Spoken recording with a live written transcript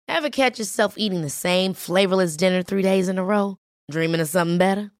Ever catch yourself eating the same flavorless dinner 3 days in a row? Dreaming of something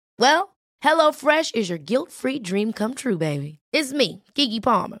better? Well, HelloFresh is your guilt-free dream come true, baby. It's me, Keke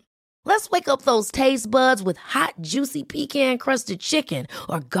Palmer. Let's wake up those taste buds with hot, juicy pecan-crusted chicken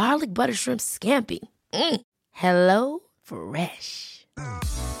or garlic butter shrimp scampi. Hello Fresh.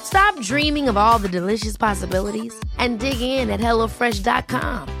 Stop dreaming of all the delicious possibilities and dig in at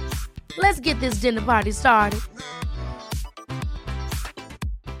HelloFresh.com. Let's get this dinner party started.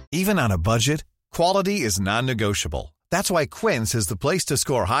 Even on a budget, quality is non-negotiable. That's why Quince is the place to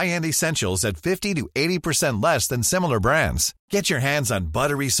score high-end essentials at 50 to 80% less than similar brands. Get your hands on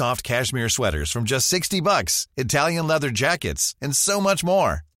buttery soft cashmere sweaters from just $60, Italian leather jackets, and so much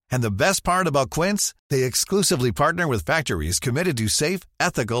more. And the best part about Quince, they exclusively partner with factories committed to safe,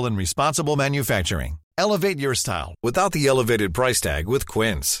 ethical, and responsible manufacturing. Elevate your style without the elevated price tag with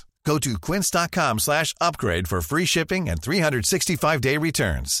Quince. Go to quince.com/upgrade for free shipping and 365-day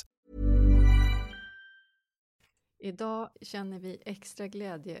returns. Idag känner vi extra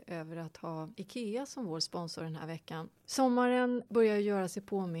glädje över att ha IKEA som vår sponsor den här veckan. Sommaren börjar göra sig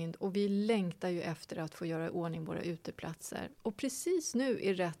påmind och vi längtar ju efter att få göra i ordning våra uteplatser. Och precis nu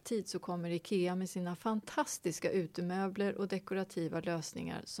i rätt tid så kommer IKEA med sina fantastiska utemöbler och dekorativa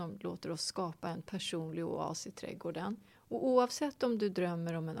lösningar som låter oss skapa en personlig oas i trädgården. Och oavsett om du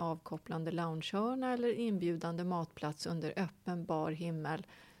drömmer om en avkopplande loungehörna eller inbjudande matplats under öppen bar himmel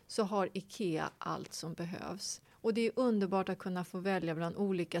så har IKEA allt som behövs. Och det är underbart att kunna få välja bland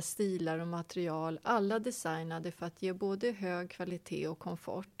olika stilar och material, alla designade för att ge både hög kvalitet och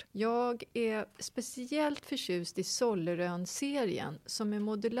komfort. Jag är speciellt förtjust i Sollerön-serien som är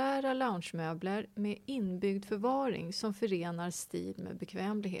modulära loungemöbler med inbyggd förvaring som förenar stil med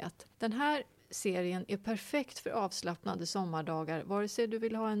bekvämlighet. Den här serien är perfekt för avslappnade sommardagar, vare sig du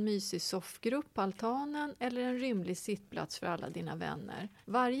vill ha en mysig soffgrupp på altanen eller en rymlig sittplats för alla dina vänner.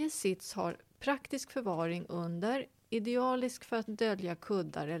 Varje sits har praktisk förvaring under, idealisk för att dölja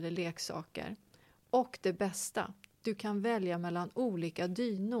kuddar eller leksaker. Och det bästa, du kan välja mellan olika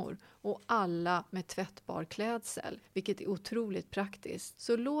dynor och alla med tvättbar klädsel, vilket är otroligt praktiskt.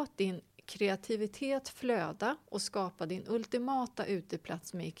 Så låt din kreativitet flöda och skapa din ultimata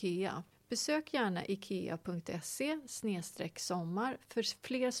uteplats med IKEA. Besök gärna ikea.se/sommar för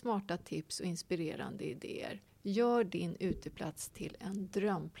fler smarta tips och inspirerande idéer. Gör din uteplats till en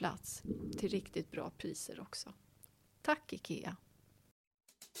drömplats till riktigt bra priser också. Tack IKEA!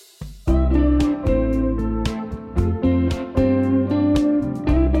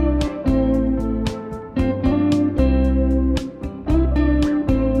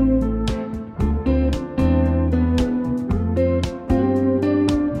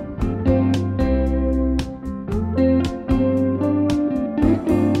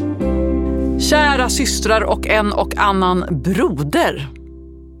 Kära systrar och en och annan broder.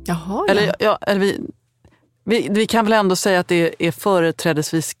 Jaha, eller vi kan väl ändå säga att det är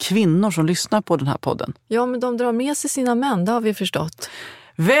företrädesvis kvinnor som lyssnar på den här podden. Ja, men de drar med sig sina män, det har vi förstått.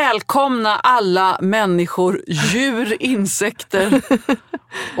 Välkomna alla människor, djur, insekter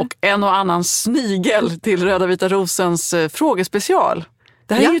och en och annan snigel till Röda Vita Rosens frågespecial.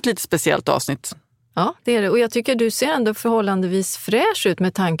 Det här är ju ett lite speciellt avsnitt. Ja, det är det. Och jag tycker du ser ändå förhållandevis fräsch ut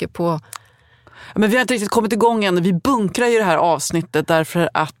med tanke på... Men vi har inte riktigt kommit igång än. Vi bunkrar ju det här avsnittet därför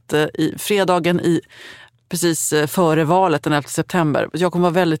att i fredagen precis före valet den 11 september. Jag kommer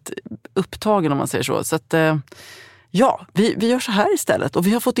vara väldigt upptagen om man säger så. Så att ja, vi gör så här istället. Och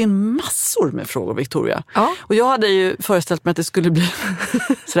vi har fått in massor med frågor, Victoria. Ja. Och jag hade ju föreställt mig att det skulle bli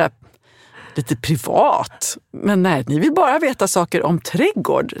sådär lite privat. Men nej, ni vill bara veta saker om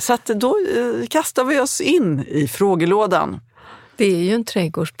trädgård. Så att då kastar vi oss in i frågelådan. Det är ju en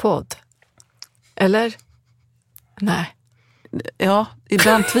trädgårdspodd. Eller? Nej. Ja,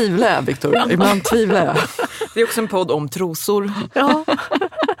 ibland tvivlar jag, Victoria. Ibland tvivlar jag. Det är också en podd om trosor. Ja.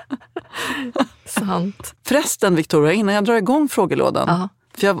 Sant. Förresten, Victoria, innan jag drar igång frågelådan. Aha.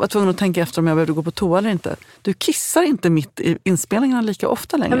 För jag var tvungen att tänka efter om jag behövde gå på toa eller inte. Du kissar inte mitt i inspelningarna lika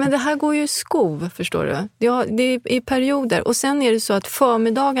ofta längre. Ja, men det här går ju skov, förstår du. Ja, det är i perioder. Och sen är det så att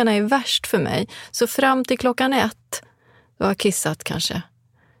förmiddagarna är värst för mig. Så fram till 1:00, då har jag kissat kanske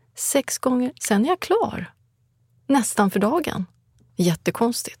 6 gånger. Sen är jag klar. Nästan för dagen.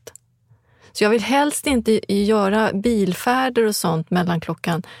 Jättekonstigt. Så jag vill helst inte göra bilfärder och sånt mellan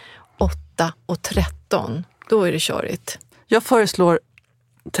klockan 8 och 13. Då är det körigt. Jag föreslår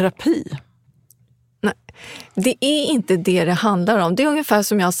terapi. Nej, det är inte det handlar om. Det är ungefär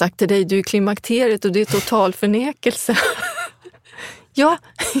som jag har sagt till dig. Du är klimakteriet och det är total förnekelse. Ja,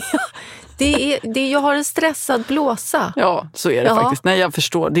 Jag har en stressad blåsa. Ja, så är det faktiskt. Nej, jag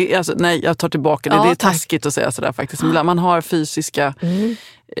förstår. Det är, alltså, nej, jag tar tillbaka det. Det är taskigt att säga sådär faktiskt. Man har fysiska...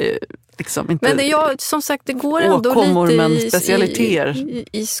 liksom inte... Men som sagt, det går ändå åkommor, lite men specialiteter.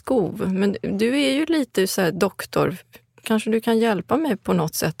 i skov. Men du är ju lite så här doktor. Kanske du kan hjälpa mig på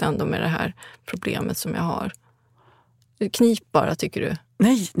något sätt ändå med det här problemet som jag har. Knip bara, tycker du?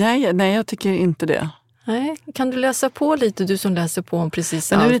 Nej, jag tycker inte det. Nej, kan du läsa på lite, du som läser på om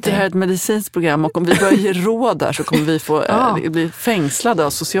precis allting? Nu är allting? det här ett medicinskt program och om vi börjar ge råd där så kommer vi få bli fängslade av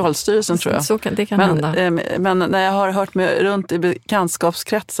Socialstyrelsen, tror jag. Det kan hända. Men när jag har hört mig runt i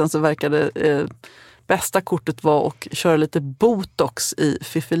bekantskapskretsen så verkade bästa kortet vara att köra lite botox i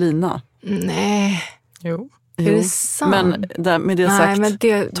Fiffelina. Nej. Jo. Är det sant? Men med det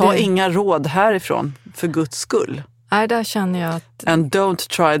sagt, ta inga råd härifrån för Guds skull. Nej, där känner jag att... And don't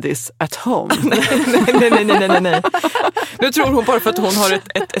try this at home. Nej. Nu tror hon bara för att hon har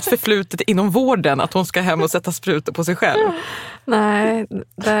ett förflutet inom vården att hon ska hem och sätta sprutor på sig själv. Nej,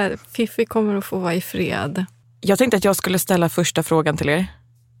 där Fiffi kommer att få vara i fred. Jag tänkte att jag skulle ställa första frågan till er.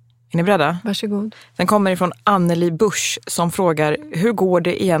 Är ni beredda? Varsågod. Den kommer ifrån Anneli Busch som frågar: hur går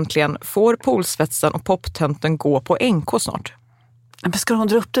det egentligen? Får Polsvetsen och poptönten gå på NK snart? Men ska hon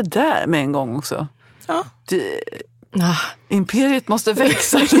dra upp det där med en gång också? Ja. Imperiet måste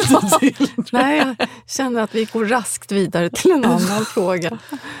växa lite till. Nej, jag känner att vi går raskt vidare till en annan fråga.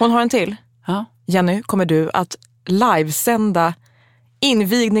 Hon har en till. Ja. Jenny, kommer du att livesända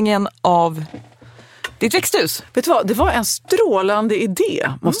invigningen av ditt växthus? Vet du vad, det var en strålande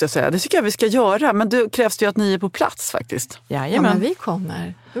idé, måste jag säga. Det tycker jag vi ska göra, men det krävs ju att ni är på plats faktiskt. Ja, men vi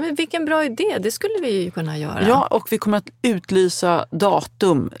kommer. Men vilken bra idé, det skulle vi ju kunna göra. Ja, och vi kommer att utlysa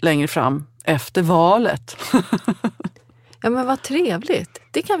datum längre fram efter valet. Ja, men vad trevligt.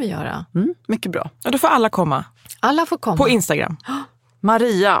 Det kan vi göra. Mycket bra. Och då får alla komma. Alla får komma. På Instagram.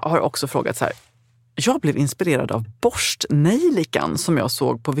 Maria har också frågat så här: jag blev inspirerad av borstnejlikan som jag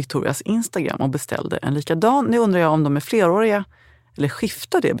såg på Victorias Instagram och beställde en likadan. Nu undrar jag om de är fleråriga eller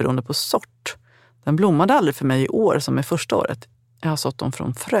skiftar det beroende på sort. Den blommade aldrig för mig i år som är första året. Jag har sått dem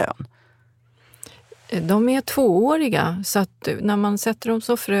från frön. De är 2-åriga, så att när man sätter dem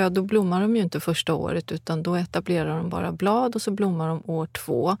som frö då blommar de ju inte första året, utan då etablerar de bara blad och så blommar de år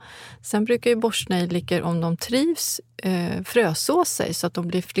 2. Sen brukar ju borstnejlikor, om de trivs, fröså sig så att de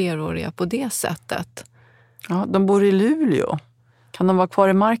blir fleråriga på det sättet. Ja, de bor i Luleå. Kan de vara kvar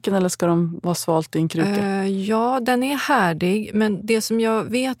i marken eller ska de vara svalt i en kruka? Ja, den är härdig, men det som jag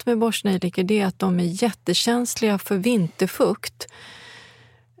vet med borstnejlikor det är att de är jättekänsliga för vinterfukt.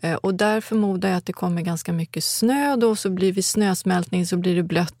 Och där förmodar jag att det kommer ganska mycket snö då, så blir det snösmältning så blir det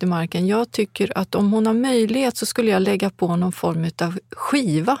blött i marken. Jag tycker att om hon har möjlighet så skulle jag lägga på någon form av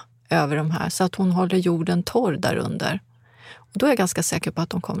skiva över de här så att hon håller jorden torr där under. Och då är jag ganska säker på att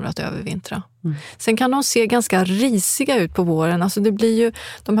de kommer att övervintra. Sen kan de se ganska risiga ut på våren. Alltså det blir ju,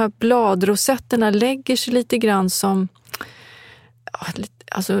 de här bladrosetterna lägger sig lite grann som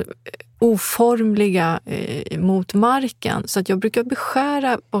oformliga mot marken. Så att jag brukar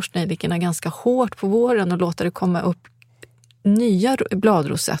beskära borstnejlikorna ganska hårt på våren och låta det komma upp nya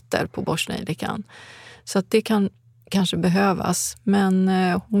bladrosetter på borstnejlikan. Så att det kan kanske behövas. Men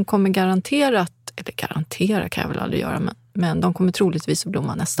hon kommer garantera kan jag väl aldrig göra, men de kommer troligtvis att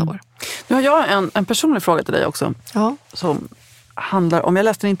blomma nästa år. Nu har jag en personlig fråga till dig också. Ja. Som handlar om, jag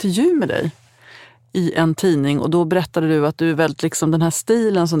läste en intervju med dig i en tidning och då berättade du att du är väldigt liksom den här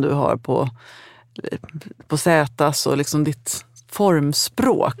stilen som du har på Zätas och liksom ditt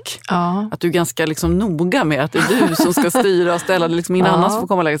formspråk. Ja. Att du är ganska liksom noga med att det är du som ska styra och ställa det, liksom ingen annan som får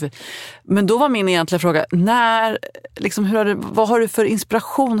komma och lägga sig. Men då var min egentliga fråga, vad har du för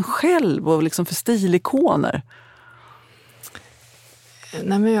inspiration själv och liksom för stilikoner?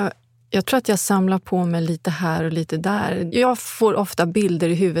 Nej, men jag tror att jag samlar på mig lite här och lite där. Jag får ofta bilder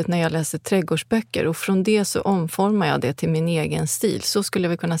i huvudet när jag läser trädgårdsböcker och från det så omformar jag det till min egen stil. Så skulle jag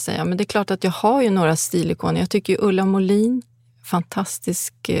väl kunna säga. Men det är klart att jag har ju några stilikoner. Jag tycker ju Ulla Molin,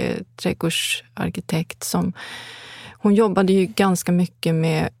 fantastisk trädgårdsarkitekt, hon jobbade ju ganska mycket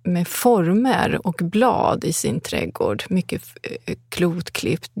med former och blad i sin trädgård. Mycket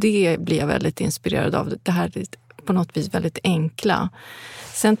klotklippt. Det blir jag väldigt inspirerad av. Det här är på något vis väldigt enkla.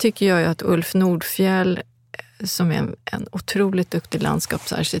 Sen tycker jag ju att Ulf Nordfjell, som är en otroligt duktig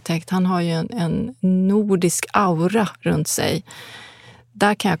landskapsarkitekt, han har ju en nordisk aura runt sig.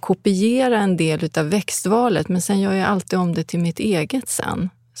 Där kan jag kopiera en del av växtvalet, men sen gör jag alltid om det till mitt eget sen.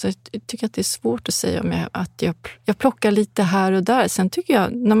 Så jag tycker att det är svårt att säga att jag plockar lite här och där. Sen tycker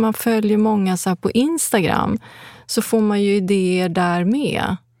jag, när man följer många så här på Instagram, så får man ju idéer där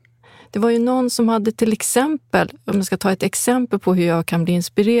med. Det var ju någon som hade till exempel, om jag ska ta ett exempel på hur jag kan bli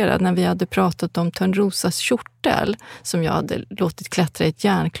inspirerad, när vi hade pratat om Törnrosas kjortel som jag hade låtit klättra i ett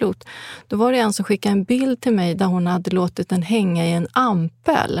järnklot. Då var det en som skickade en bild till mig där hon hade låtit den hänga i en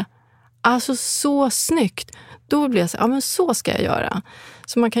ampel. Alltså så snyggt. Då blev jag så, ja men så ska jag göra.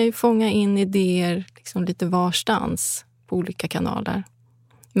 Så man kan ju fånga in idéer liksom lite varstans på olika kanaler.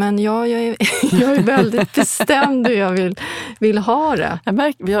 Men jag är väldigt bestämd hur jag vill ha det.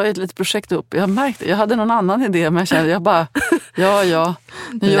 Vi har ett litet projekt upp. Jag hade någon annan idé, men jag kände,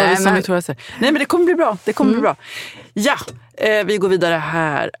 nu gör vi som Victoria säger. Nej, men det kommer bli bra. Bli bra. Ja, vi går vidare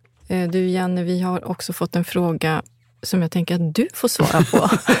här. Du Jenny, vi har också fått en fråga som jag tänker att du får svara på.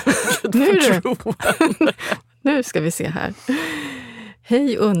 Nu ska vi se här.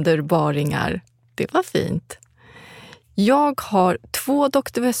 Hej underbaringar. Det var fint. Jag har 2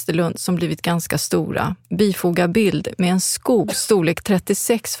 Dr. Westerlund som blivit ganska stora. Bifoga bild med en sko storlek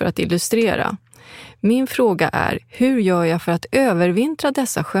 36 för att illustrera. Min fråga är, hur gör jag för att övervintra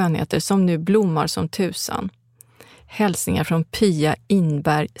dessa skönheter som nu blommar som tusan? Hälsningar från Pia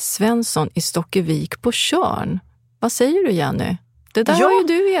Inberg Svensson i Stockevik på Tjörn. Vad säger du, Jenny? Det där har ju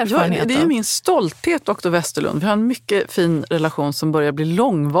du erfarenhet av. Det är ju min stolthet, Dr. Westerlund. Vi har en mycket fin relation som börjar bli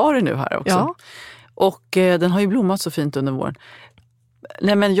långvarig nu här också. Ja. Och den har ju blommat så fint under våren.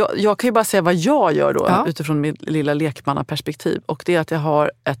 Nej, men jag kan ju bara säga vad jag gör då utifrån mitt lilla lekmannaperspektiv. Och det är att jag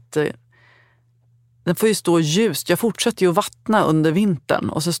har den får ju stå ljust. Jag fortsätter ju att vattna under vintern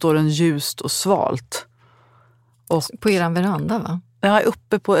och så står den ljust och svalt. Och på eran veranda, va? Jag är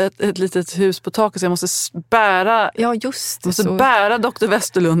uppe på ett litet hus på taket så jag måste bära, bära Dr.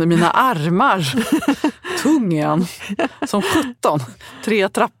 Westerlund i mina armar. Tung är han. Som 17. 3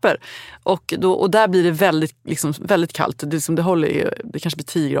 trappor. Och där blir det väldigt kallt. Det kanske blir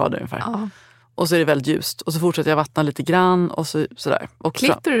 10 grader ungefär. Ja. Och så är det väldigt ljust. Och så fortsätter jag vattna lite grann. Och sådär. Och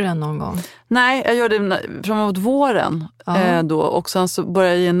klipper du den någon gång? Nej, jag gör det framåt våren. Då. Och sen så börjar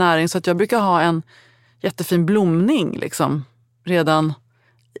jag ge näring. Så att jag brukar ha en jättefin blomning liksom. Redan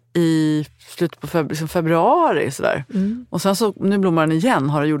i slutet på februari sådär. Mm. Och sen så, nu blommar den igen,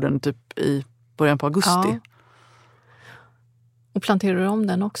 har jag gjort den typ i början på augusti. Ja. Och planterar du om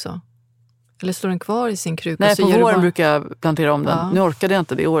den också? Eller står den kvar i sin kruka? Nej, på våren brukar jag plantera om den. Ja. Nu orkade jag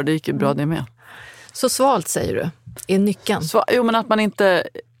inte det i år, det gick ju bra det med. Så svalt säger du, är nyckeln? Jo, men att man inte,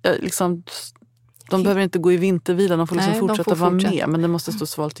 de behöver inte gå i vintervila, de får fortsätta vara med, men det måste stå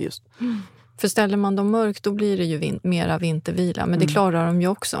svalt just. Mm. För ställer man dem mörkt då blir det ju mera vintervila. Men det klarar de ju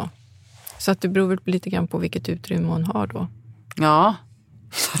också. Så att det beror väl lite grann på vilket utrymme hon har då. Ja.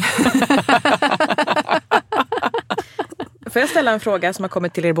 Får jag ställa en fråga som har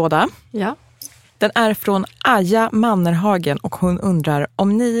kommit till er båda? Ja. Den är från Aja Mannerhagen och hon undrar,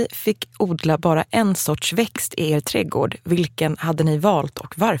 om ni fick odla bara en sorts växt i er trädgård, vilken hade ni valt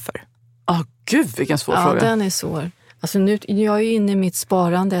och varför? Gud, vilken svår fråga. Ja, den är svår. Alltså nu, jag är ju inne i mitt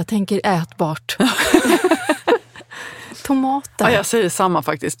sparande. Jag tänker ätbart. Tomater. Ja, jag säger samma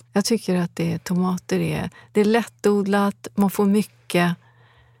faktiskt. Jag tycker att tomater är lättodlat. Man får mycket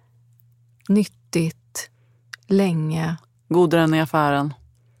nyttigt länge. Godare än i affären.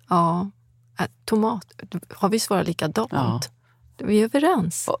 Ja. Tomat. Har vi svarat likadant? Ja. Vi är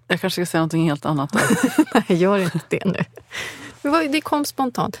överens. Jag kanske ska säga någonting helt annat. Nej, gör inte det nu. Det kom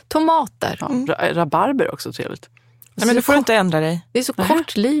spontant. Tomater. Ja, rabarber är också trevligt. Nej, men du får inte ändra dig. Det är så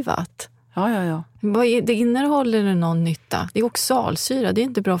kortlivat. Ja. Det innehåller någon nytta. Det är oxalsyra, det är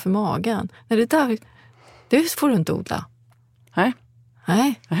inte bra för magen. Nej, det får du inte odla. Nej.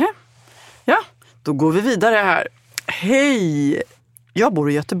 Ja, då går vi vidare här. Hej! Jag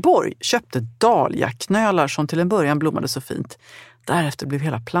bor i Göteborg, köpte dahliaknölar som till en början blommade så fint. Därefter blev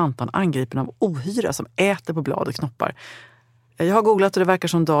hela plantan angripen av ohyra som äter på blad och knoppar. Jag har googlat och det verkar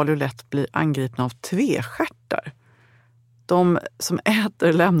som dahlior lätt blir angripna av tvestjärtar. De som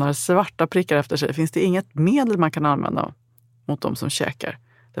äter lämnar svarta prickar efter sig. Finns det inget medel man kan använda mot de som käkar?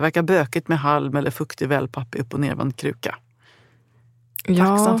 Det verkar bökigt med halm eller fuktig wellpapp i upp- och nervänd kruka.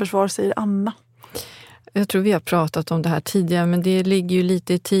 Tacksam försvar, säger Anna. Jag tror vi har pratat om det här tidigare, men det ligger ju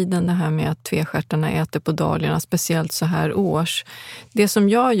lite i tiden det här med att tvestjärtarna äter på dahliorna, speciellt så här års. Det som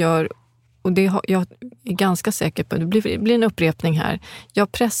jag gör, och jag är ganska säker på, det blir en upprepning här.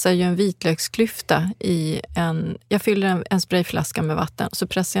 Jag pressar ju en vitlöksklyfta jag fyller en sprayflaska med vatten, så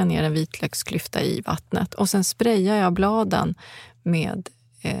pressar jag ner en vitlöksklyfta i vattnet och sen sprayar jag bladen med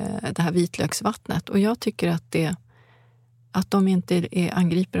det här vitlöksvattnet. Och jag tycker att de inte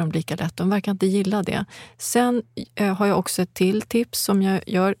angriper dem lika lätt. De verkar inte gilla det. Sen har jag också ett till tips som jag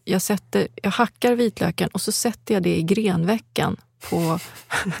gör. Jag hackar vitlöken och så sätter jag det i grenvecken på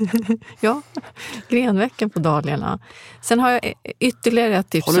grenvecken på dahliorna. Sen har jag ytterligare ett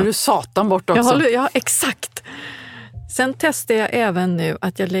tips. Håller du satan bort också? Ja, exakt. Sen testar jag även nu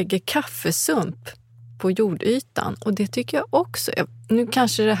att jag lägger kaffesump på jordytan. Och det tycker jag också. Nu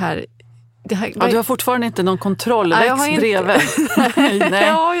kanske det här du har fortfarande inte någon kontrollväxt bredvid. Nej,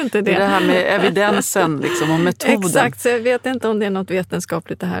 jag har ju inte det. Det här med evidensen liksom, och metoden. Exakt, så jag vet inte om det är något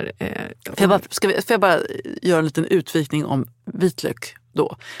vetenskapligt det här. Får jag bara göra en liten utvikning om vitlök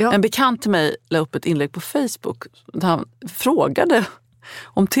då? Ja. En bekant till mig la upp ett inlägg på Facebook där han frågade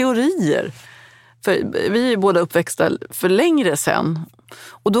om teorier. För vi är ju båda uppväxta för längre sedan.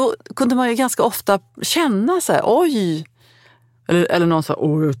 Och då kunde man ju ganska ofta känna så här, oj. Eller någon sa,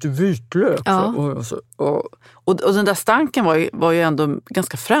 jag äter vitlök. Ja. Och den där stanken var ju ändå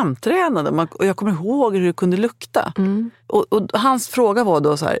ganska framträdande. Och jag kommer ihåg hur det kunde lukta. Mm. Och hans fråga var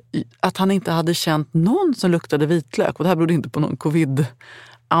då så här, att han inte hade känt någon som luktade vitlök. Och det här berodde inte på någon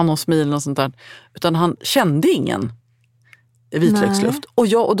covid-anosmi eller något sånt där. Utan han kände ingen vitlöksluft.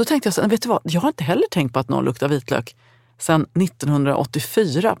 Och då tänkte jag så här, vet du vad? Jag har inte heller tänkt på att någon luktar vitlök sedan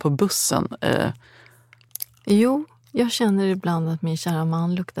 1984 på bussen. Jo. Jag känner ibland att min kära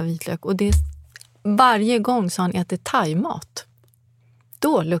man luktar vitlök. Och det är varje gång så han äter thaimat.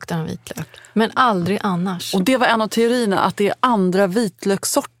 Då luktar han vitlök. Men aldrig annars. Och det var en av teorierna, att det är andra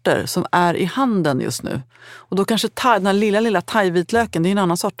vitlökssorter som är i handeln just nu. Och då kanske den här lilla thai-vitlöken, det är en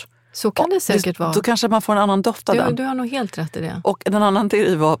annan sort. Så kan det säkert vara. Då kanske man får en annan doft av den. Du har nog helt rätt i det. Och en annan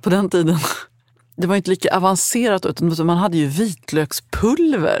teori var på den tiden... Det var inte lika avancerat, utan man hade ju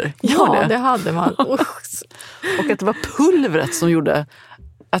vitlökspulver. Ja, det hade man. Och att det var pulvret som gjorde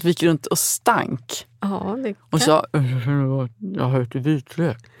att vi gick runt och stank. Ja, det kan. Och sa, jag har hört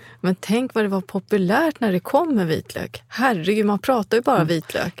vitlök. Men tänk vad det var populärt när det kom med vitlök. Herregud, man pratar ju bara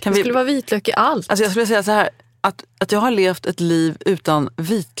vitlök. Det skulle vara vitlök i allt. Alltså jag skulle säga så här, att jag har levt ett liv utan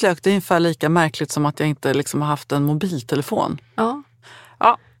vitlök, det är ungefär lika märkligt som att jag inte liksom har haft en mobiltelefon. Ja.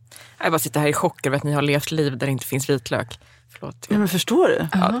 Jag bara sitter här i chock över att ni har levt liv där det inte finns vitlök. Förlåt. Ja, men förstår du?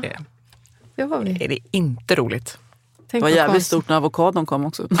 Ja, det är inte roligt. Det var jävligt stort när avokadon kom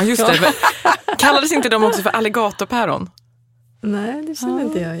också. Ja, just det. Kallades inte de också för alligatorpäron? Nej, det känner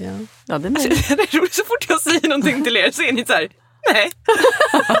inte jag igen. Ja, det är alltså, det är roligt, så fort jag säger någonting till er så är ni så här, nej.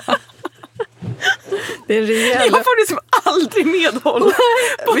 Det är rejält. Jag får liksom aldrig medhåll.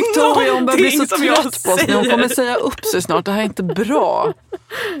 Victoria, hon börjar bli så trött på oss. Hon kommer säga upp sig snart. Det här är inte bra.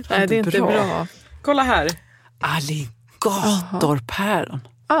 Nej, det är inte bra. Kolla här. Alligatorpäron.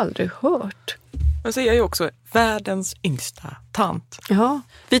 Aldrig hört. Men så är jag ju också världens yngsta tant. Ja.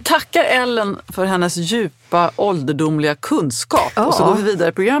 Vi tackar Ellen för hennes djupa ålderdomliga kunskap. Och så går vi vidare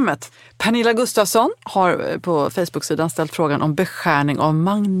i programmet. Pernilla Gustafsson har på Facebook-sidan ställt frågan om beskärning av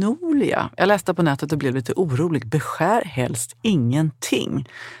magnolia. Jag läste på nätet och blev lite orolig. Beskär helst ingenting.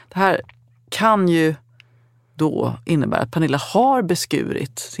 Det här kan ju då innebära att Pernilla har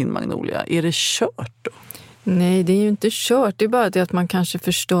beskurit sin magnolia. Är det kört då? Nej, det är ju inte kört. Det är bara det att man kanske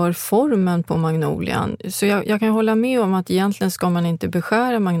förstör formen på magnolian. Så jag kan hålla med om att egentligen ska man inte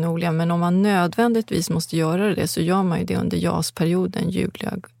beskära magnolian. Men om man nödvändigtvis måste göra det så gör man ju det under jasperioden, juli,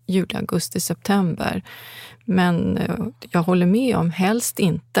 augusti, september. Men jag håller med om helst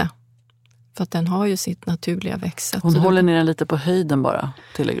inte. För att den har ju sitt naturliga växtsätt. Hon håller ner den lite på höjden bara,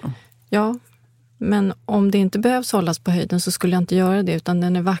 tillägger hon. Ja, men om det inte behövs hållas på höjden så skulle jag inte göra det. Utan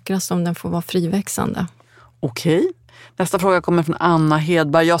den är vackrast om den får vara friväxande. Okej. Nästa fråga kommer från Anna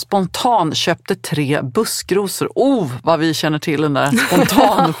Hedberg. Jag spontan köpte 3 buskrosor. Vad vi känner till den där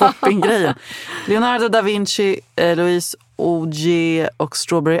spontan shoppinggrejen. Leonardo da Vinci, Louise Augier och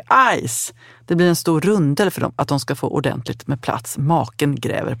Strawberry Ice. Det blir en stor rundel för dem att de ska få ordentligt med plats. Maken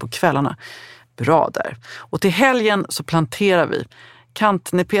gräver på kvällarna. Bra där. Och till helgen så planterar vi.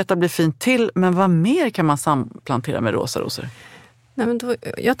 Kantnepeta blir fint till, men vad mer kan man samplantera med rosa rosor? Nej, men då,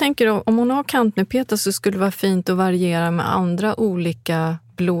 jag tänker om hon har kantnepeta så skulle det vara fint att variera med andra olika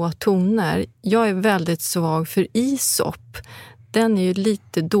blå toner. Jag är väldigt svag för isop. Den är ju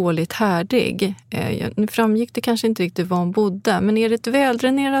lite dåligt härdig. Nu framgick det kanske inte riktigt var hon bodde. Men är det ett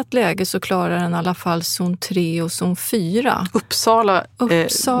väldränerat läge så klarar den i alla fall zon 3 och zon 4. Uppsala.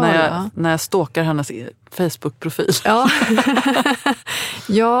 När jag stalkar hennes Facebook-profil. Ja.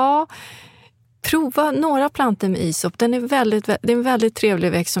 Ja. Prova några plantor med isop. Det är en väldigt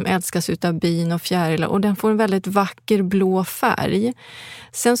trevlig växt som älskas utav bin och fjärilar. Och den får en väldigt vacker blå färg.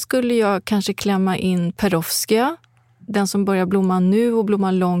 Sen skulle jag kanske klämma in perovskia. Den som börjar blomma nu och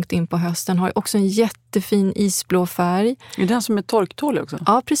blommar långt in på hösten har också en jättefin isblå färg. Är den som är torktålig också?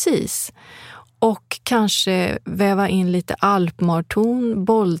 Ja, precis. Och kanske väva in lite alpmarton,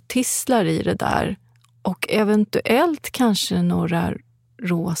 bolltisslar i det där. Och eventuellt kanske några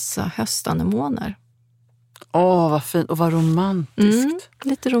rosa höstanemoner. Vad fint och vad romantiskt.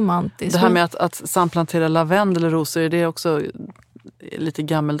 Lite romantiskt. Det här med att samplantera lavendel och rosor, är det också lite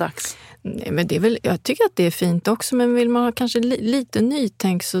gammeldags? Nej, men det är väl, jag tycker att det är fint också, men vill man ha kanske lite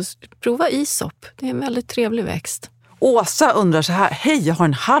nytänk så prova isop. Det är en väldigt trevlig växt. Åsa undrar så här: hej, jag har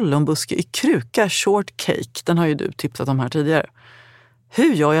en hallonbuske i kruka, shortcake. Den har ju du tipsat om här tidigare.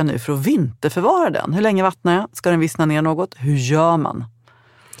 Hur gör jag nu för att vinterförvara den? Hur länge vattnar jag? Ska den vissna ner något? Hur gör man?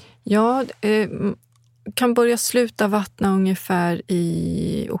 Ja, kan börja sluta vattna ungefär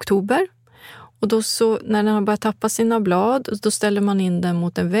i oktober. Och då så, när den har börjat tappa sina blad, då ställer man in den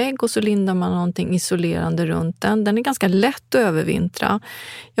mot en vägg och så lindar man någonting isolerande runt den. Den är ganska lätt att övervintra.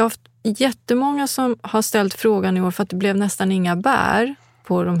 Jag har haft jättemånga som har ställt frågan i år för att det blev nästan inga bär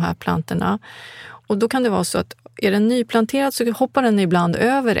på de här plantorna. Och då kan det vara så att är den nyplanterad så hoppar den ibland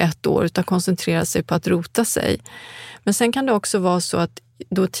över 1 år utan koncentrerar sig på att rota sig. Men sen kan det också vara så att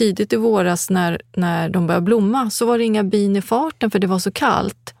då tidigt i våras när de börjar blomma så var det inga bin i farten för det var så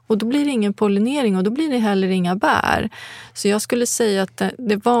kallt. Och då blir det ingen pollinering och då blir det heller inga bär. Så jag skulle säga att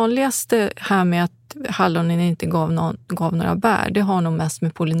det vanligaste här med att hallonen inte gav några bär, det har nog mest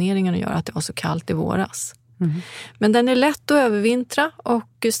med pollineringen att göra, att det var så kallt i våras. Mm. Men den är lätt att övervintra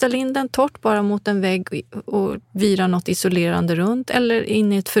och ställ in den torrt bara mot en vägg och vira något isolerande runt eller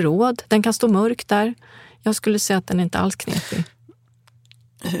in i ett förråd. Den kan stå mörk där. Jag skulle säga att den är inte alls knepig.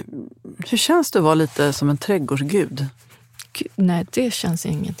 Hur känns det att vara lite som en trädgårdsgud? Nej, det känns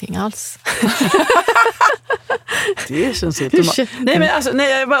ingenting alls. Det känns helt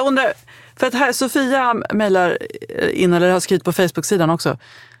nej, jag bara undrar, för att här Sofia mejlar in eller har skrivit på Facebook-sidan också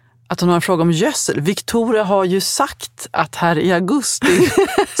att hon har en fråga om gödsel. Victoria har ju sagt att här i augusti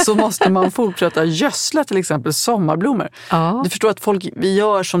så måste man fortsätta gödsla till exempel sommarblommor. Ja. Du förstår att vi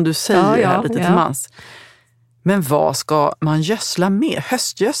gör som du säger här lite till mans. Men vad ska man gödsla med?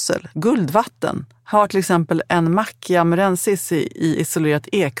 Höstgödsel, guldvatten. Har till exempel en Macchia amurensis i isolerat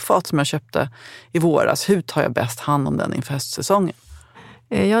ekfat som jag köpte i våras. Hur tar jag bäst hand om den inför höstsäsongen?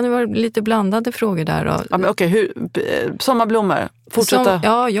 Ja, det var lite blandade frågor där då. Ja, men okej, sommarblommor,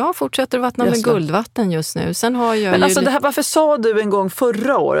 fortsätta. Jag fortsätter vattna med guldvatten just nu. Sen har jag men alltså det här, varför sa du en gång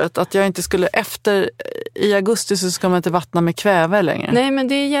förra året att jag inte skulle i augusti så ska man inte vattna med kväve längre? Nej, men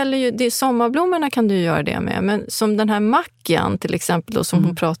det gäller ju, sommarblommorna kan du göra det med. Men som den här mackian till exempel då, som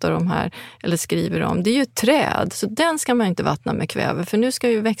hon pratar om här eller skriver om, det är ju ett träd. Så den ska man inte vattna med kväve. För nu ska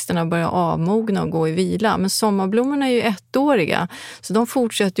ju växterna börja avmogna och gå i vila. Men sommarblommorna är ju 1-åriga. Så de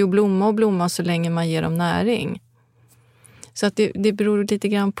fortsätter ju att blomma så länge man ger dem näring. Så att det beror lite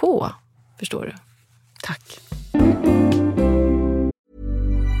grann på, förstår du? Tack.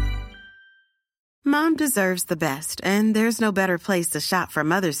 Mom deserves the best, and there's no better place to shop for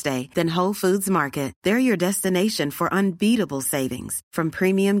Mother's Day than Whole Foods Market. They're your destination for unbeatable savings, from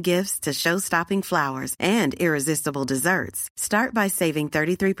premium gifts to show-stopping flowers and irresistible desserts. Start by saving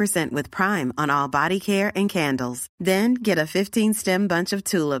 33% with Prime on all body care and candles. Then get a 15-stem bunch of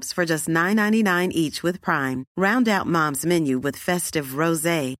tulips for just $9.99 each with Prime. Round out Mom's menu with festive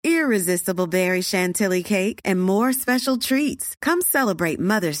rosé, irresistible berry chantilly cake, and more special treats. Come celebrate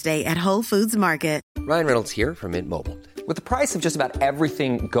Mother's Day at Whole Foods Market. Ryan Reynolds here from Mint Mobile. With the price of just about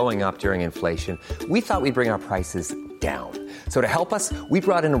everything going up during inflation, we thought we'd bring our prices down. So to help us, we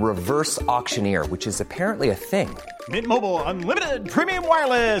brought in a reverse auctioneer, which is apparently a thing. Mint Mobile Unlimited Premium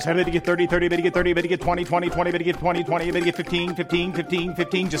Wireless. How to get 30, 30, bit to get 30, bit to get 20, 20, 20, bit to get 20, 20, bit to get 15, 15, 15,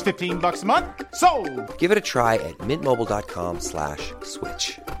 15, just $15 a month? Sold! Give it a try at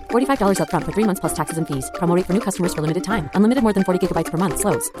mintmobile.com/switch. $45 up front for 3 months plus taxes and fees. Promo rate for new customers for limited time. Unlimited more than 40 gigabytes per month.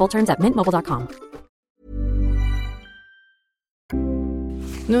 Slows full terms at mintmobile.com.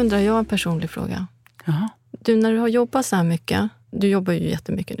 Nu undrar jag en personlig fråga. Jaha. Du, när du har jobbat så här mycket, du jobbar ju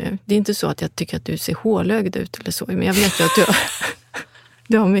jättemycket nu. Det är inte så att jag tycker att du ser hålögd ut eller så, men jag vet ju att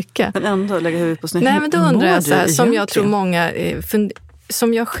du har mycket. Men ändå lägga huvudet på sned. Nej, men då undrar jag så här, som jag tror många,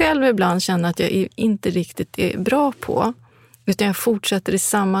 som jag själv ibland känner att jag inte riktigt är bra på. Utan jag fortsätter i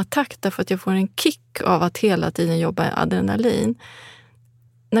samma takt därför att jag får en kick av att hela tiden jobba i adrenalin.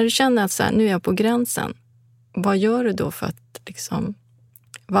 När du känner att så här, nu är jag på gränsen, vad gör du då för att liksom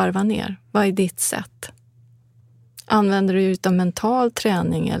varva ner? Vad är ditt sätt? Använder du utav mental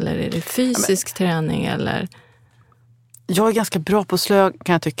träning eller är det fysisk träning? Eller? Jag är ganska bra på slö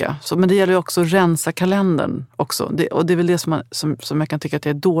kan jag tycka. Men det gäller ju också att rensa kalendern också. Och det är väl det som jag kan tycka att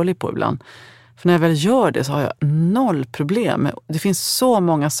jag är dålig på ibland. För när jag väl gör det så har jag 0 problem. Det finns så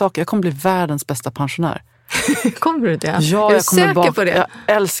många saker. Jag kommer bli världens bästa pensionär. Kommer du det? Ja, jag kommer säker på det? Jag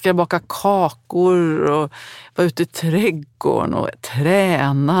älskar att baka kakor och vara ute i trädgården och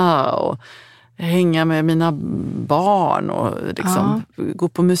träna och hänga med mina barn och liksom gå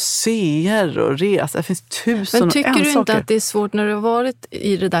på museer och resa. Det finns tusen Men och en tycker du inte saker. att det är svårt när du har varit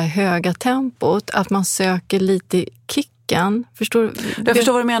i det där höga tempot att man söker lite kicken? Förstår du? Jag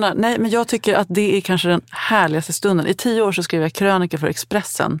förstår vad du menar. Nej, men jag tycker att det är kanske den härligaste stunden. I 10 år så skrev jag krönika för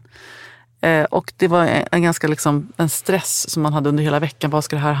Expressen. Och det var en ganska liksom, en stress som man hade under hela veckan. Vad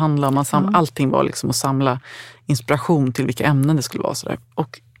ska det här handla om? Allting var liksom att samla inspiration till vilka ämnen det skulle vara. Sådär.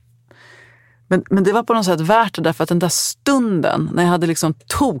 Men det var på något sätt värt det, därför att den där stunden när jag hade liksom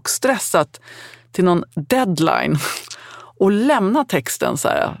tokstressat till någon deadline och lämna texten så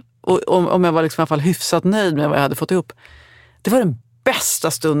här, och om jag var liksom i alla fall hyfsat nöjd med vad jag hade fått ihop. Det var den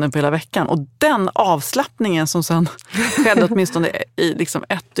bästa stunden på hela veckan, och den avslappningen som sen skedde åtminstone i liksom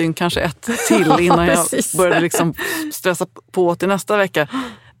 1 dygn, kanske 1 till innan jag började liksom stressa på till nästa vecka,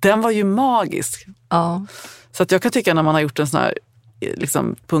 den var ju magisk. Ja. Så att jag kan tycka när man har gjort en sån här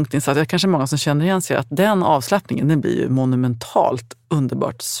liksom punktinsats, det är kanske många som känner igen sig, att den avslappningen, den blir ju monumentalt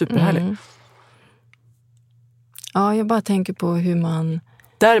underbart superhärlig. Ja, jag bara tänker på hur man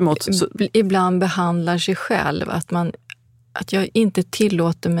däremot ibland behandlar sig själv, att jag inte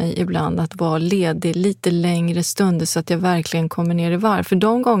tillåter mig ibland att vara ledig lite längre stunder så att jag verkligen kommer ner i varv. För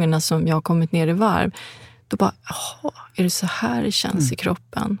de gångerna som jag har kommit ner i varv, då bara, är det så här det känns i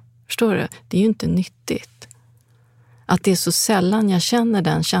kroppen? Förstår du? Det är ju inte nyttigt. Att det är så sällan jag känner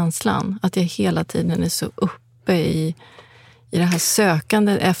den känslan. Att jag hela tiden är så uppe i det här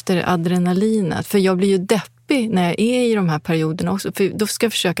sökandet efter adrenalinet. För jag blir ju deppig när jag är i de här perioderna också. För då ska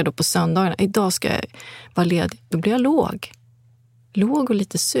jag försöka då på söndagarna. Idag ska jag vara ledig. Då blir jag låg. Låg och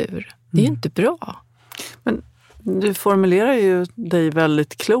lite sur. Det är ju inte bra. Men du formulerar ju dig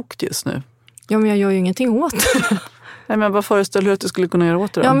väldigt klokt just nu. Ja, men jag gör ju ingenting åt det. Nej, men jag bara föreställer hur att du skulle kunna göra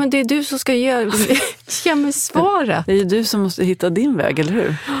åt det. Ja, men det är du som ska ge mig svaret. Det är ju du som måste hitta din väg, eller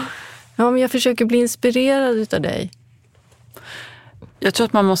hur? Ja, men jag försöker bli inspirerad utav dig. Jag tror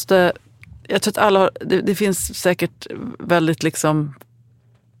att man måste... Jag tror att alla har, det finns säkert väldigt liksom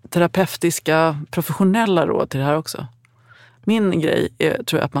terapeutiska, professionella råd till det här också. Min grej är,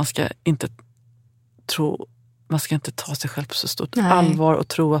 tror jag, att man ska inte ta sig själv på så stort allvar och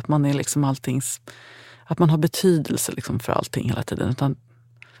tro att man är liksom alltings... Att man har betydelse liksom för allting hela tiden.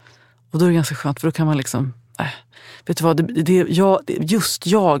 Och då är det ganska skönt, för då kan man liksom... vet du vad,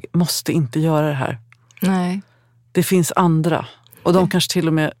 jag måste inte göra det här. Nej. Det finns andra. Och de kanske till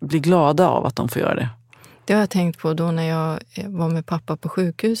och med blir glada av att de får göra det. Det har jag tänkt på då när jag var med pappa på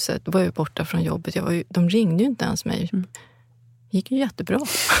sjukhuset. Då var jag borta från jobbet. De ringde ju inte ens mig. Det gick ju jättebra.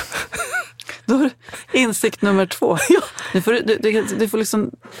 Då är det insikt nummer 2. Du får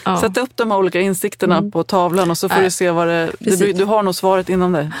liksom sätta upp de här olika insikterna på tavlan, och så får du se vad du har nog svaret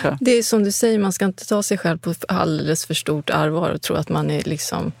inom dig. Det är som du säger, man ska inte ta sig själv på alldeles för stort allvar och tro att man är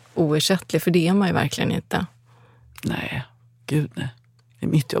liksom oersättlig, för det är man ju verkligen inte. Nej, gud nej. I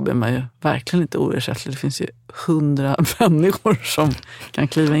mitt jobb är man ju verkligen inte oersättlig. Det finns ju 100 människor som kan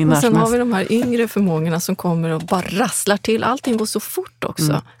kliva in när som helst. Och sen har vi de här yngre förmågorna som kommer och bara rasslar till. Allting går så fort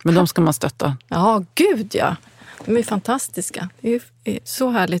också. Men de ska man stötta. Ja, gud ja. De är fantastiska. Det är så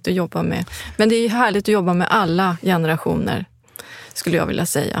härligt att jobba med. Men det är härligt att jobba med alla generationer, skulle jag vilja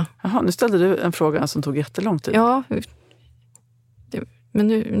säga. Jaha, nu ställde du en fråga som tog jättelång tid. Ja, men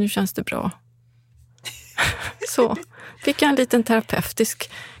nu känns det bra. Så, fick jag en liten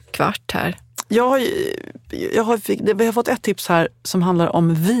terapeutisk kvart här. Vi har fått ett tips här som handlar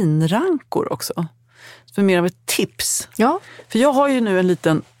om vinrankor också. För mer av ett tips. Ja. För jag har ju nu en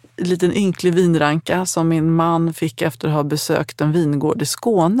liten ynklig vinranka som min man fick efter att ha besökt en vingård i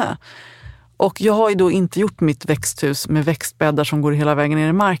Skåne. Och jag har ju då inte gjort mitt växthus med växtbäddar som går hela vägen ner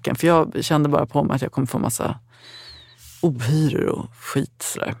i marken. För jag kände bara på mig att jag kommer få massa ohyror och skit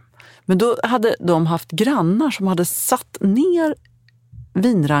sådär. Men då hade de haft grannar som hade satt ner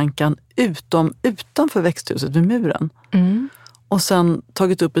vinrankan utanför växthuset vid muren. Och sen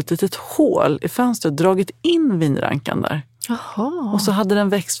tagit upp ett litet hål i fönstret, dragit in vinrankan där. Jaha. Och så hade den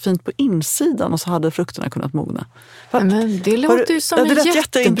växt fint på insidan, och så hade frukterna kunnat mogna. Men det låter ju som en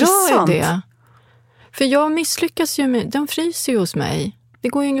jättebra idé. För jag misslyckas ju med, de fryser ju hos mig. Det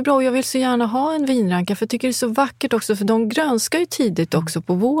går ju inget bra, och jag vill så gärna ha en vinranka, för jag tycker det är så vackert också, för de grönskar ju tidigt också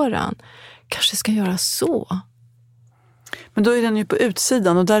på våren. Kanske ska göra så. Men då är den ju på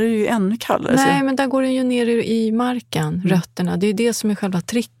utsidan och där är det ju ännu kallare. Nej, men där går den ju ner i marken, rötterna. Det är det som är själva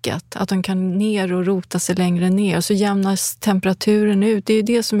tricket. Att de kan ner och rota sig längre ner. Och så jämnas temperaturen ut. Det är ju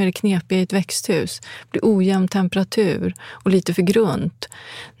det som är det knepiga i ett växthus. Det blir ojämn temperatur och lite för grunt.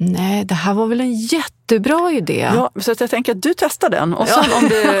 Nej, det här var väl en jättebra idé. Ja, så att jag tänker att du testar den. Och sen om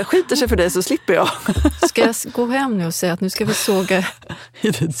det skiter sig för dig så slipper jag. Ska jag gå hem nu och säga att nu ska vi såga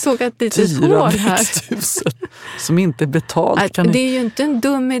ett litet hål här? Växthuset som inte är betalt. Det är ju inte en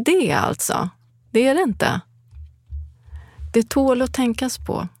dum idé alltså. Det är det inte. Det tål att tänkas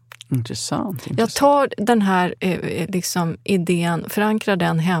på. Intressant. Jag tar den här idén, förankrar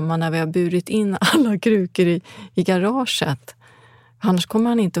den hemma när vi har burit in alla krukor i garaget. Annars kommer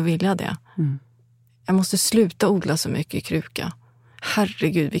han inte att vilja det. Jag måste sluta odla så mycket i kruka.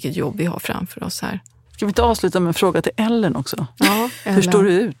 Herregud, vilket jobb vi har framför oss här. Ska vi inte avsluta med en fråga till Ellen också? Ja, Ellen. Hur står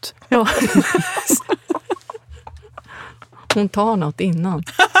du ut? Ja. Hon tar något innan.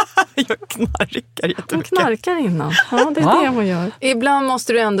 Jag knarkar jättemycket. Hon knarkar innan. Ja, det är det hon gör. Ibland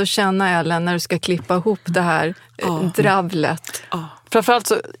måste du ändå känna, Ellen, när du ska klippa ihop det här dravlet. Framförallt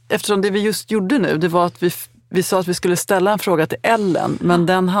så, eftersom det vi just gjorde nu, det var att vi sa att vi skulle ställa en fråga till Ellen, men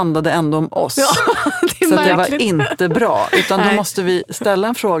den handlade ändå om oss. Ja, det är så det märkligt. var inte bra. Utan då måste vi ställa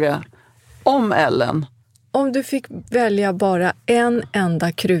en fråga om Ellen. Om du fick välja bara en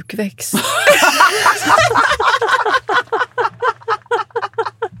enda krukväxt.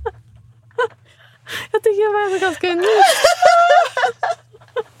 Jag tycker jag var ganska unik.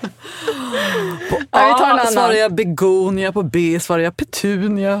 På A svarar jag begonia, på B svarar jag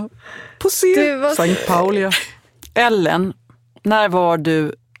petunia, på C Sankt Paulia. Ellen, när var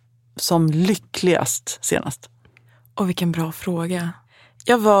du som lyckligast senast? Och vilken bra fråga.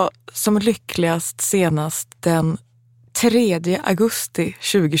 Jag var som lyckligast senast den 3 augusti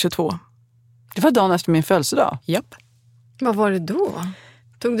 2022. Det var dagen efter min födelsedag. Japp. Vad var det då?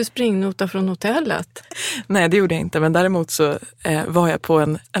 Tog du springnota från hotellet? Nej, det gjorde jag inte. Men däremot så var jag på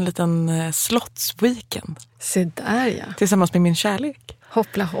en liten slottsweekend. Se där, ja. Tillsammans med min kärlek.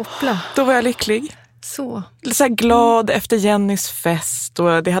 Hoppla, hoppla. Då var jag lycklig. Så här glad efter Jennys fest.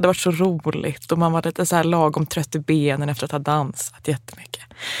 Och det hade varit så roligt. Och man var lite så här lagom trött i benen efter att ha dansat jättemycket.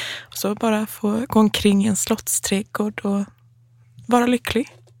 Och så bara få gå omkring i en slottsträdgård och vara lycklig.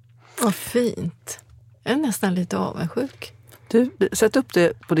 Vad fint. Jag är nästan lite avundsjuk. Du, sätt upp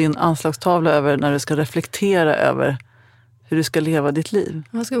det på din anslagstavla över när du ska reflektera över hur du ska leva ditt liv.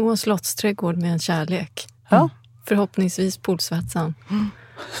 Jag ska gå en slottsträdgård med en kärlek. Ja. Förhoppningsvis polsvetsan.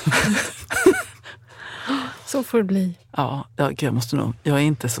 Så får det bli. Ja, jag är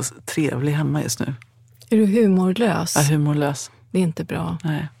inte så trevlig hemma just nu. Är du humorlös? Jag är humorlös. Det är inte bra.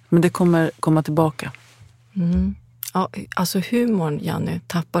 Nej, men det kommer komma tillbaka. Ja, alltså humorn, Janny,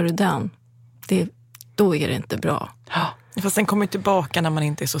 tappar du den, då är det inte bra. Ja. Fast den kommer tillbaka när man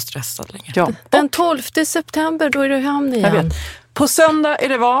inte är så stressad längre. Ja. Den 12 september, då är du hamn igen. Jag vet. På söndag är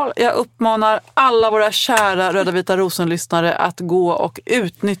det val. Jag uppmanar alla våra kära Röda Vita Rosen-lyssnare att gå och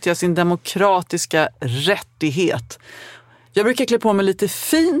utnyttja sin demokratiska rättighet. Jag brukar klä på mig lite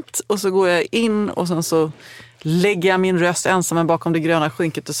fint och så går jag in och sen så lägger jag min röst ensam bakom det gröna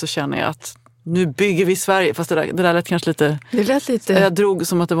skynket och så känner jag att nu bygger vi Sverige. Fast det där lät kanske lite... Det lät lite... Jag drog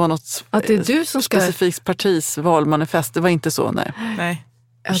som att det var något att det är du som specifikt partis valmanifest. Det var inte så, nej.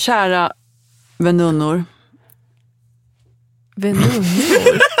 Att... Kära vänunnor. Vänunnor?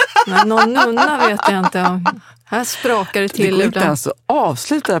 Nej, någon nunna vet jag inte om. Här sprakar det till. Det går inte ens att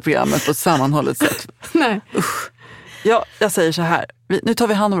avsluta det här programmet på ett sammanhållet sätt. Nej. Usch. Ja, jag säger så här. Nu tar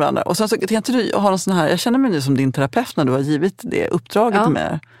vi hand om varandra. Och sen så kan inte du ha en sån här... Jag känner mig nu som din terapeut när du har givit det uppdraget till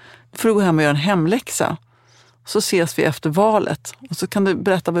mig. Då får du gå hem och göra en hemläxa. Så ses vi efter valet. Och så kan du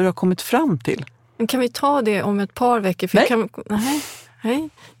berätta vad du har kommit fram till. Men kan vi ta det om ett par veckor? För nej.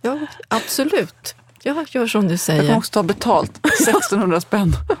 Ja, absolut. Jag gör som du säger. Jag kan också ta betalt. 1600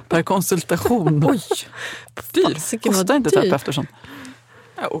 spänn per konsultation. Oj, dyr. Kostar inte terapeuter sånt?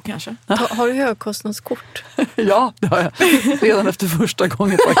 Ja, kanske. Har du högkostnadskort? Ja, det har jag. Redan efter första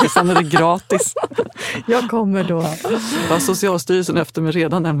gången faktiskt. Sen är det gratis. Jag kommer då. Var Socialstyrelsen efter mig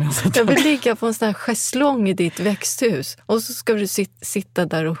redan nämligen. Jag vill ligga på en sån här schäslong i ditt växthus. Och så ska du sitta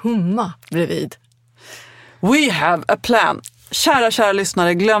där och humma bredvid. We have a plan. Kära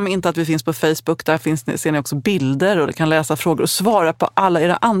lyssnare, glöm inte att vi finns på Facebook. Där ser ni också bilder och kan läsa frågor och svara på alla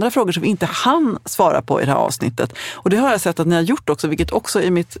era andra frågor som vi inte hann svara på i det här avsnittet. Och det har jag sett att ni har gjort också, vilket också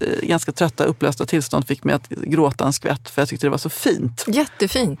i mitt ganska trötta upplösta tillstånd fick mig att gråta en skvätt, för jag tyckte det var så fint.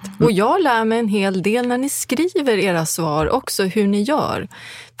 Jättefint. Och jag lär mig en hel del när ni skriver era svar också, hur ni gör.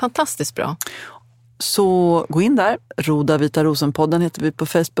 Fantastiskt bra. Så gå in där. Rodavitarosenpodden heter vi på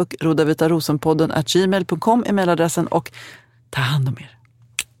Facebook. Rodavitarosenpodden @gmail.com är mailadressen. Och Ta hand om er.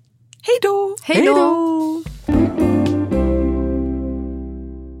 Hej då! Hej då!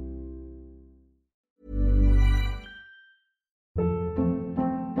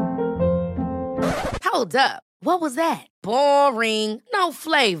 Hold up. What was that? Boring. No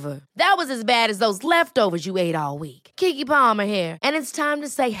flavor. That was as bad as those leftovers you ate all week. Keke Palmer here, and it's time to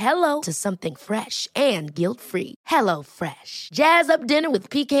say hello to something fresh and guilt-free. Hello Fresh. Jazz up dinner with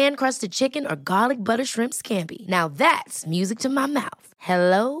pecan-crusted chicken or garlic butter shrimp scampi. Now that's music to my mouth.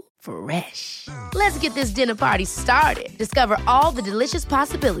 Hello Fresh. Let's get this dinner party started. Discover all the delicious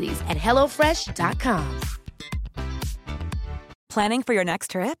possibilities at hellofresh.com. Planning for your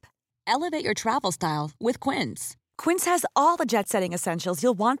next trip? Elevate your travel style with Quince. Quince has all the jet-setting essentials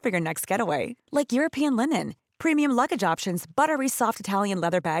you'll want for your next getaway, like European linen, premium luggage options, buttery soft Italian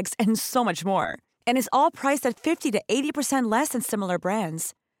leather bags, and so much more. And is all priced at 50 to 80% less than similar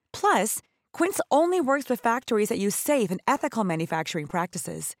brands. Plus, Quince only works with factories that use safe and ethical manufacturing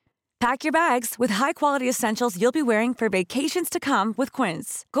practices. Pack your bags with high-quality essentials you'll be wearing for vacations to come with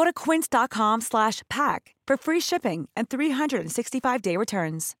Quince. Go to quince.com/pack for free shipping and 365-day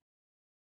returns.